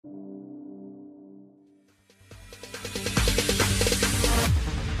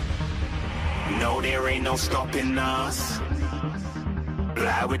ain't no stopping us.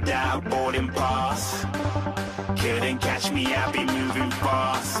 Fly without boarding pass. Couldn't catch me, I'll be moving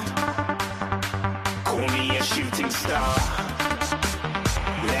fast. Call me a shooting star.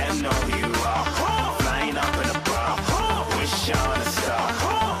 Let 'em know who you are. Flying up in a bar. Wish on a star.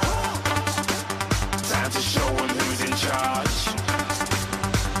 Time to show 'em who's in charge.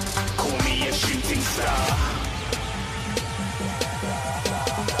 Call me a shooting star.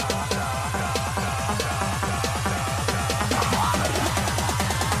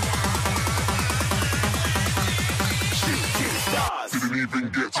 Didn't even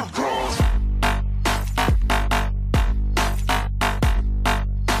get to cross.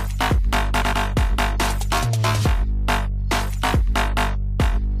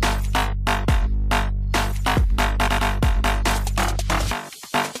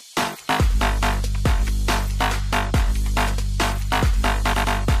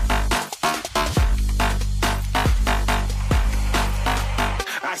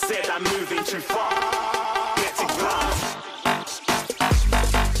 I said I'm moving too far. Get to glass.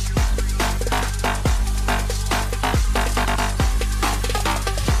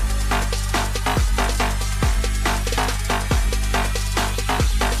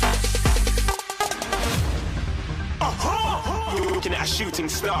 Looking at a shooting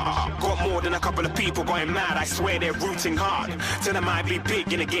star. Got more than a couple of people going mad. I swear they're rooting hard. Tell them I'd be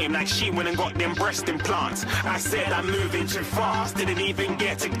big in the game like she went and got them breast implants. I said I'm moving too fast. Didn't even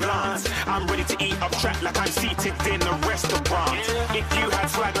get to glance. I'm ready to eat up track like I'm seated in a restaurant. If you had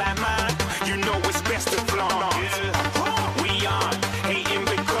swag like mine, you know it's best to flaunt. We aren't hating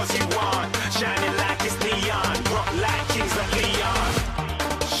because you aren't. Shining like it's neon. Rock like kings of Leon.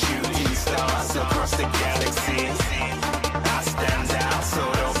 Shooting stars across the galaxy. I stand out, so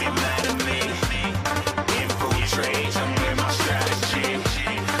don't be mad at me. Infiltrate, I'm with my strategy.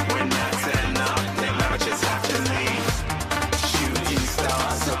 When I turn up, then I just have to leave. Shooting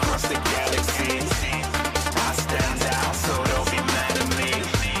stars across the galaxy. I stand out, so don't be mad at me.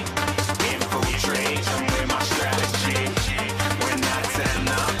 Infiltrate, I'm with my strategy. When I turn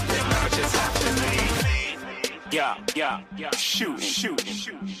up, then I just have to leave. Yeah, shoot. Yeah, shooting.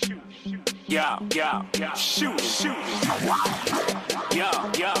 Yeah, shooting. Yeah,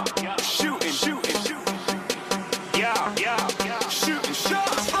 shooting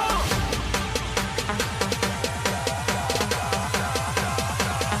shots.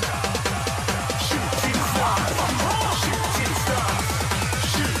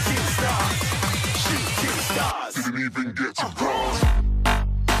 Shooting stars. Didn't even get to cross.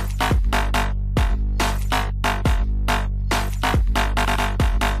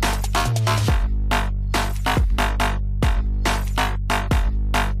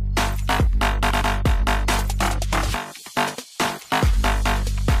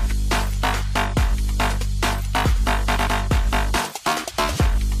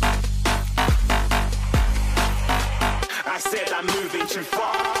 I said I'm moving too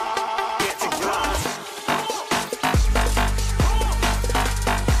far. Get to glass.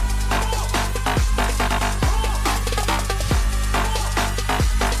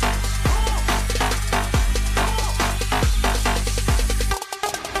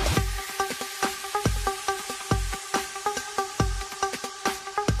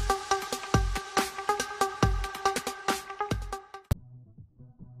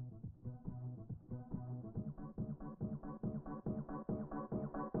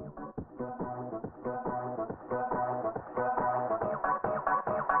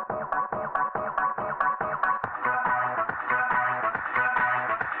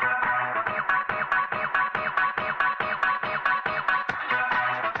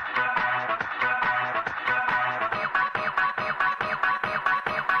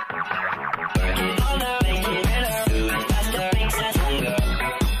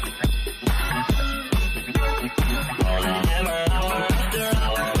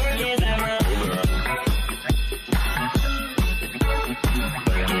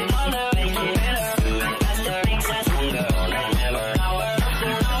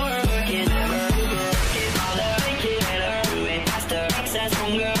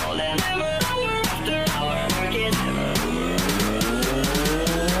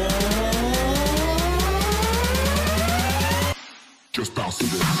 Just bounce to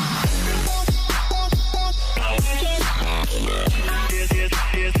this.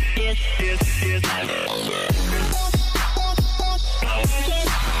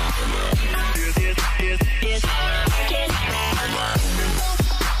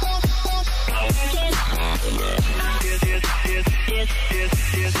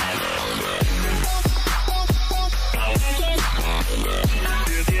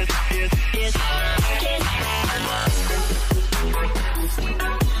 Yes.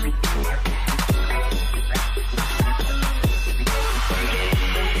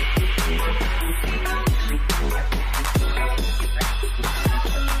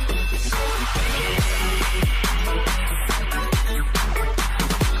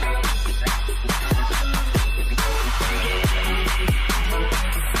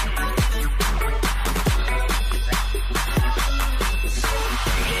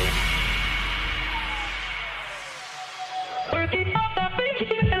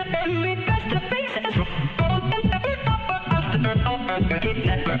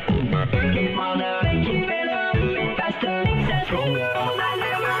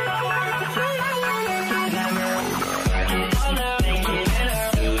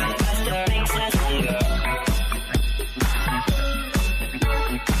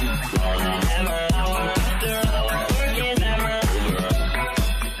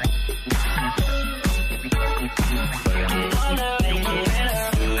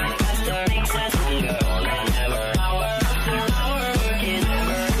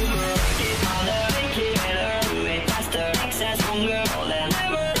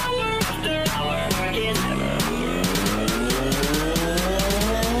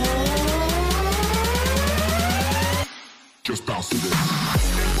 Just bounce to this.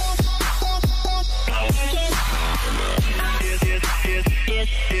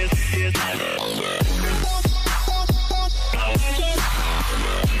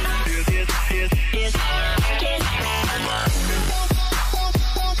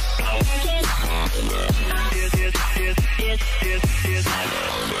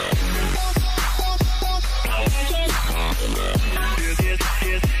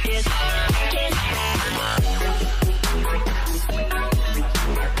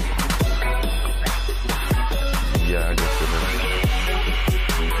 Yeah, I guess it is.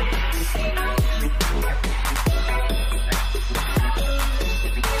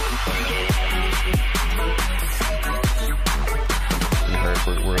 You heard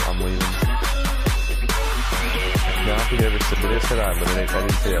where I'm leaving. No, I don't think I ever said, but it said I eliminate. I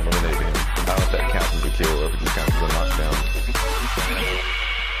didn't say I eliminated him. I don't know if that counts as a kill or if it just counts as a knockdown.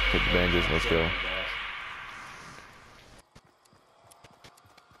 Hit the bandages, let's go.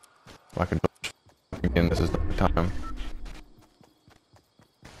 I can again, this is not the time.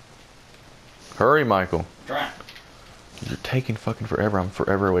 Hurry, Michael. Try. You're taking fucking forever. I'm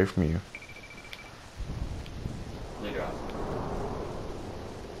forever away from you. Blue drop.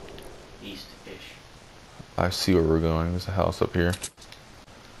 East-ish. I see where we're going. There's a house up here.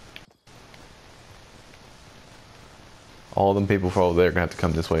 All them people from over there are gonna have to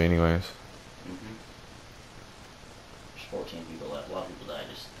come this way anyways. There's 14 people left. A lot of people died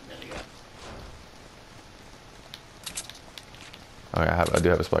just a minute ago. Okay, I do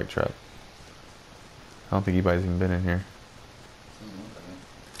have a spike trap. I don't think anybody's even been in here.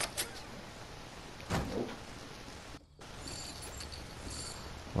 Nope.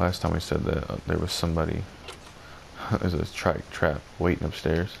 Last time we said that there was somebody. There's a trap waiting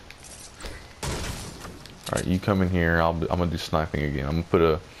upstairs. Alright, you come in here. I'm gonna do sniping again. I'm gonna put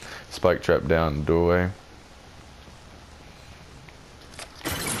a spike trap down the doorway.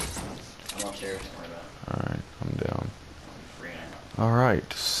 I'm upstairs, don't worry about it. Alright, I'm down. I'm free now.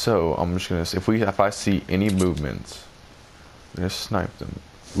 Alright, so I'm just gonna, if I see any movements, I'm gonna snipe them.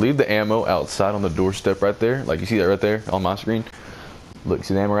 Leave the ammo outside on the doorstep right there. Like you see that right there on my screen? Look,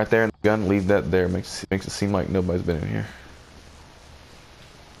 see the ammo right there and the gun? Leave that there. Makes it seem like nobody's been in here.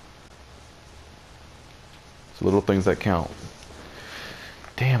 It's little things that count.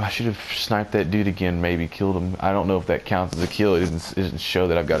 Damn, I should have sniped that dude again, maybe killed him. I don't know if that counts as a kill. It doesn't show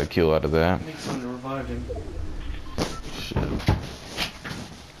that I've got a kill out of that. I think someone revived him. Shit.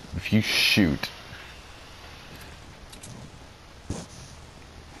 If you shoot.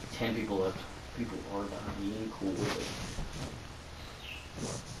 10 people left. People are being cool with it.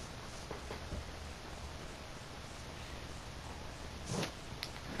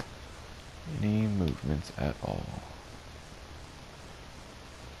 Any movements at all?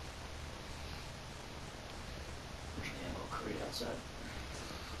 There's an ammo crate outside.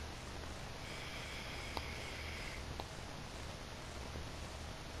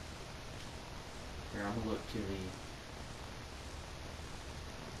 Here, I'm gonna look to the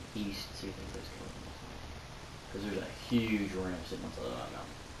east, see if anybody's coming. Because there's a huge room sitting on top of that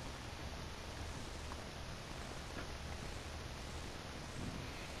mountain.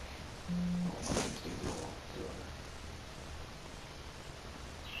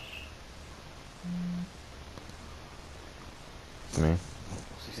 Me.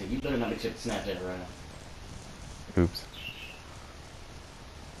 So you better not accept Snapchat right now. Oops.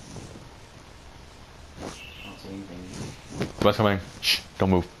 I don't see anything. Somebody's coming. Shh. Don't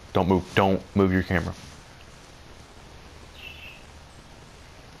move. Don't move. Don't move your camera.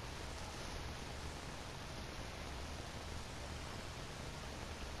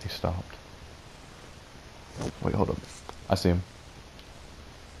 He stopped. Wait, hold up. I see him.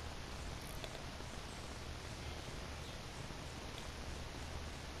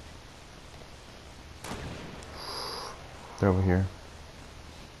 They're over here.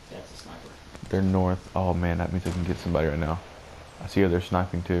 That's a sniper. They're north. Oh man, that means I can get somebody right now. I see her. They're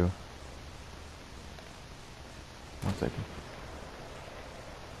sniping too. 1 second.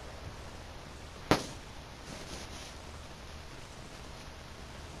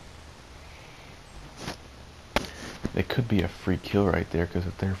 It could be a free kill right there because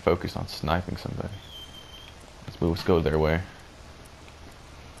if they're focused on sniping somebody. Let's move. Let's go their way.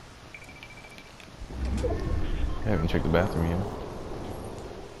 I haven't checked the bathroom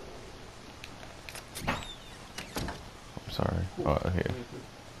yet. I'm sorry. Oh, here.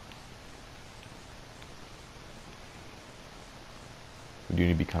 We do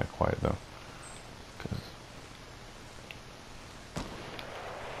need to be kind of quiet though, because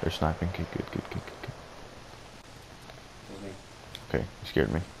they're sniping. Okay, good. Okay, you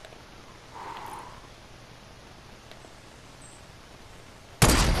scared me.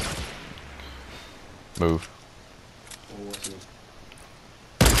 Move.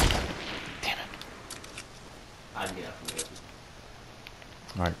 Damn it. I can get up from here.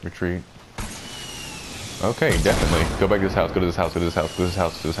 Alright, retreat. Okay, definitely. Go back to this house, go to this house, go to this house, go to this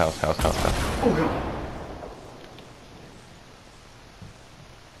house, go to this house, house. Oh god.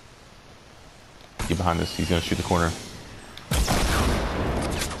 Get behind this, he's gonna shoot the corner.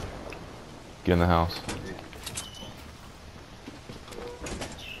 Get in the house.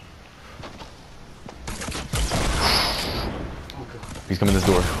 He's coming this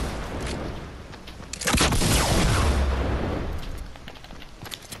door.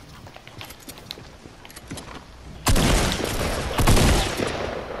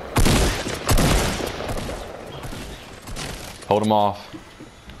 Hold him off.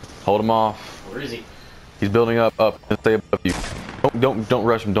 Hold him off. Where is he? He's building up. Stay above you. Don't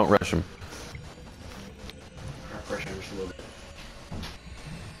rush him. Don't rush him. Pressure just a little bit.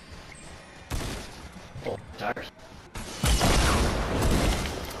 Oh, tires.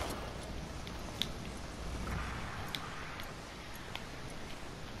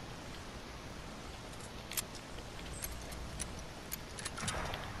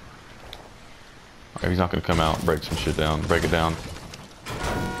 Okay, he's not gonna come out and break some shit down. Break it down.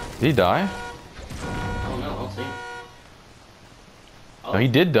 Did he die? Oh no, I don't see him. Oh. No, he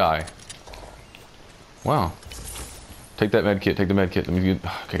did die. Wow. Take that med kit. Take the med kit. Let me get.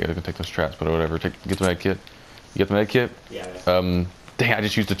 Okay, I gotta take those traps, but whatever. Get the med kit. You get the med kit? Yeah. Dang, I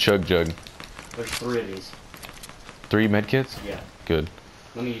just used a chug jug. There's 3 of these. 3 med kits? Yeah. Good.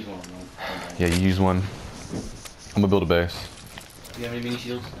 Let me use one. Yeah, you use one. I'm gonna build a base. Do you have any mini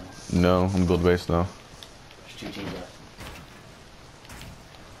shields? No, I'm gonna build a base though. There's 2 teams left.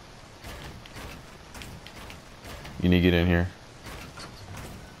 You need to get in here.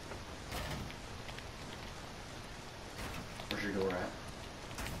 Where's your door at?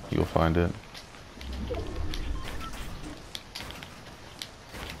 You'll find it.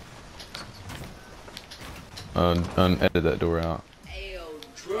 Unedit that door out. Ayo,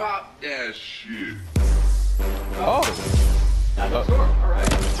 drop that shit. Oh! Door. Alright.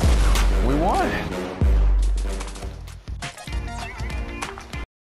 We won!